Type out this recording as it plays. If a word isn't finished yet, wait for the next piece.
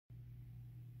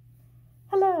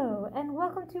Hello, and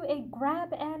welcome to a grab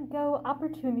and go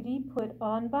opportunity put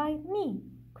on by me,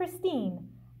 Christine,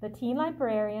 the teen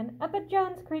librarian at the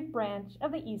Johns Creek branch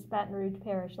of the East Baton Rouge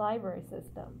Parish Library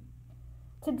System.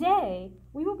 Today,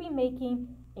 we will be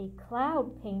making a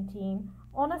cloud painting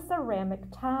on a ceramic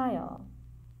tile.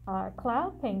 Our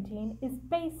cloud painting is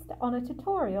based on a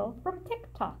tutorial from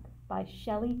TikTok by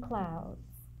Shelly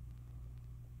Clouds.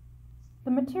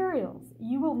 The materials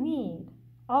you will need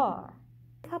are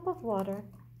a cup of water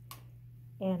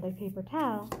and a paper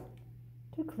towel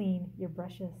to clean your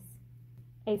brushes,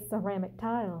 a ceramic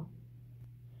tile,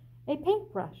 a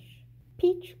paintbrush,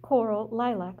 peach, coral,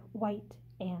 lilac, white,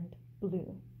 and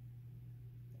blue.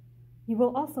 You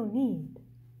will also need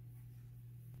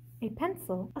a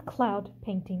pencil, a cloud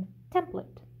painting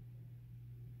template.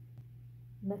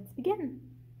 Let's begin.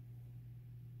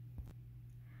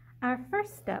 Our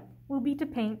first step will be to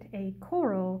paint a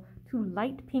coral to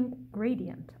light pink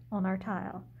gradient on our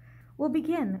tile. We'll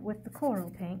begin with the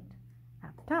coral paint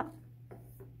at the top.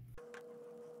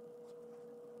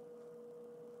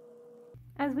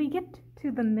 As we get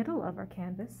to the middle of our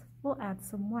canvas, we'll add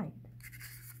some white.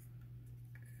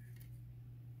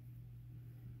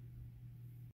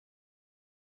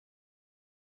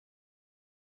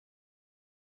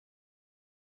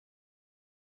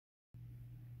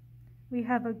 We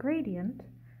have a gradient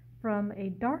from a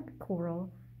dark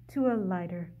coral to a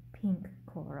lighter pink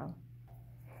coral.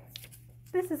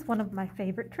 This is one of my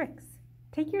favorite tricks.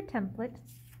 Take your template,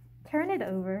 turn it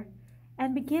over,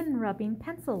 and begin rubbing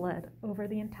pencil lead over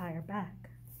the entire back.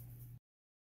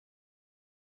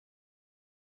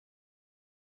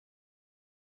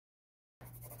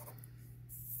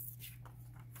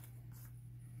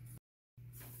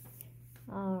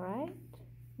 All right,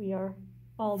 we are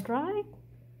all dry.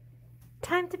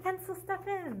 Time to pencil stuff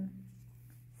in.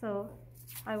 So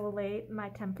I will lay my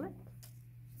template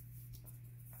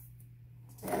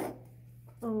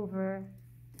over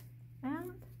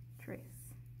and trace.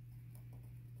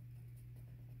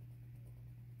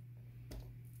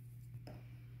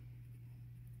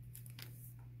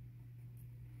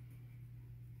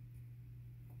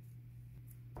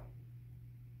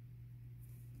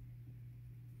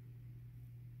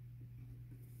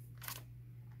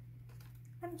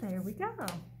 And there we go.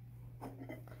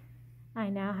 I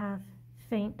now have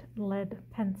faint lead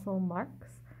pencil marks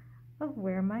of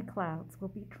where my clouds will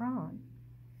be drawn.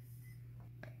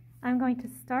 I'm going to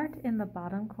start in the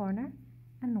bottom corner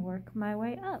and work my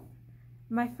way up.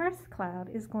 My first cloud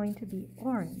is going to be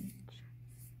orange.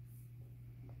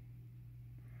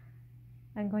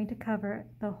 I'm going to cover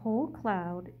the whole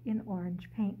cloud in orange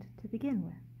paint to begin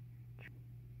with.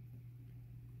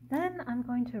 Then I'm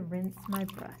going to rinse my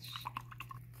brush,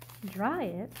 dry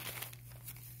it,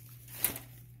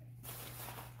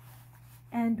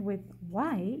 and with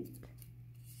white,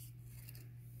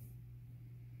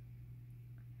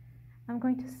 I'm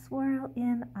going to swirl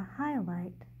in a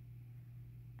highlight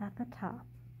at the top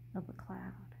of the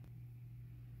cloud.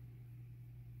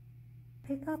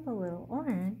 Pick up a little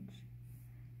orange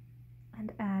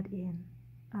and add in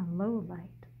a low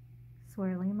light,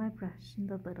 swirling my brush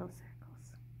into little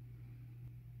circles.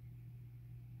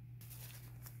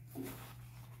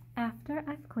 After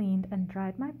I've cleaned and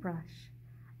dried my brush,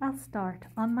 I'll start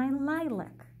on my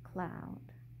lilac cloud.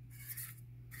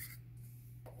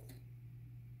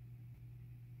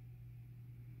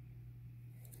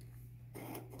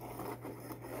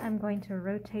 I'm going to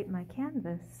rotate my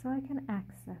canvas so I can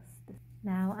access this.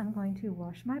 Now I'm going to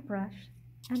wash my brush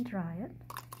and dry it,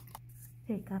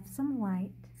 pick up some white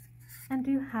and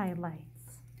do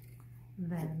highlights,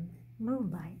 then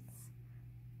lowlights.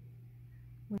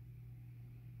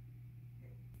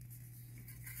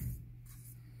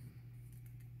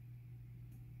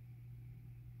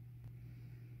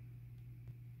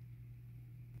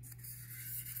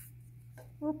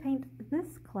 We'll paint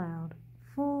this cloud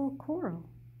full coral.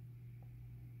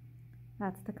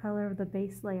 That's the color of the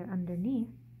base layer underneath,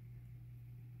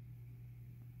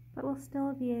 but we'll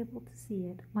still be able to see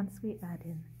it once we add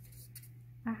in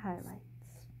our highlights.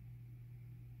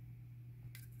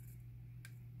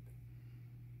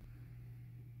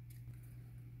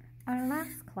 Our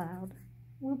last cloud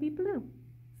will be blue.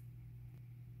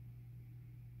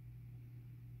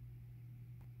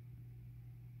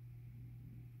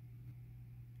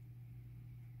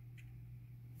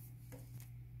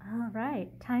 All right,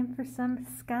 time for some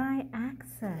sky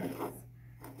accents.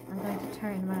 I'm going to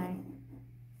turn my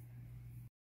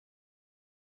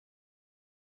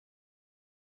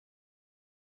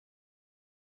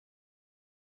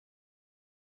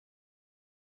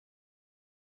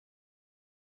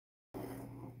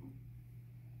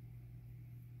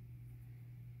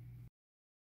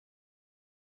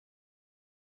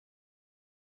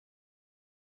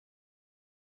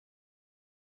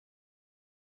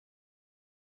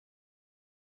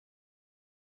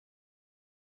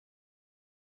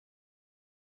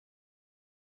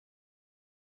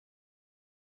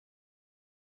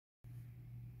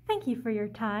Thank you for your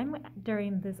time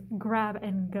during this grab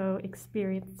and go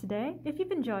experience today. If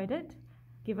you've enjoyed it,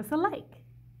 give us a like,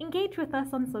 engage with us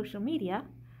on social media,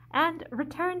 and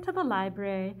return to the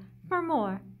library for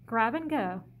more grab and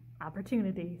go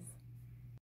opportunities.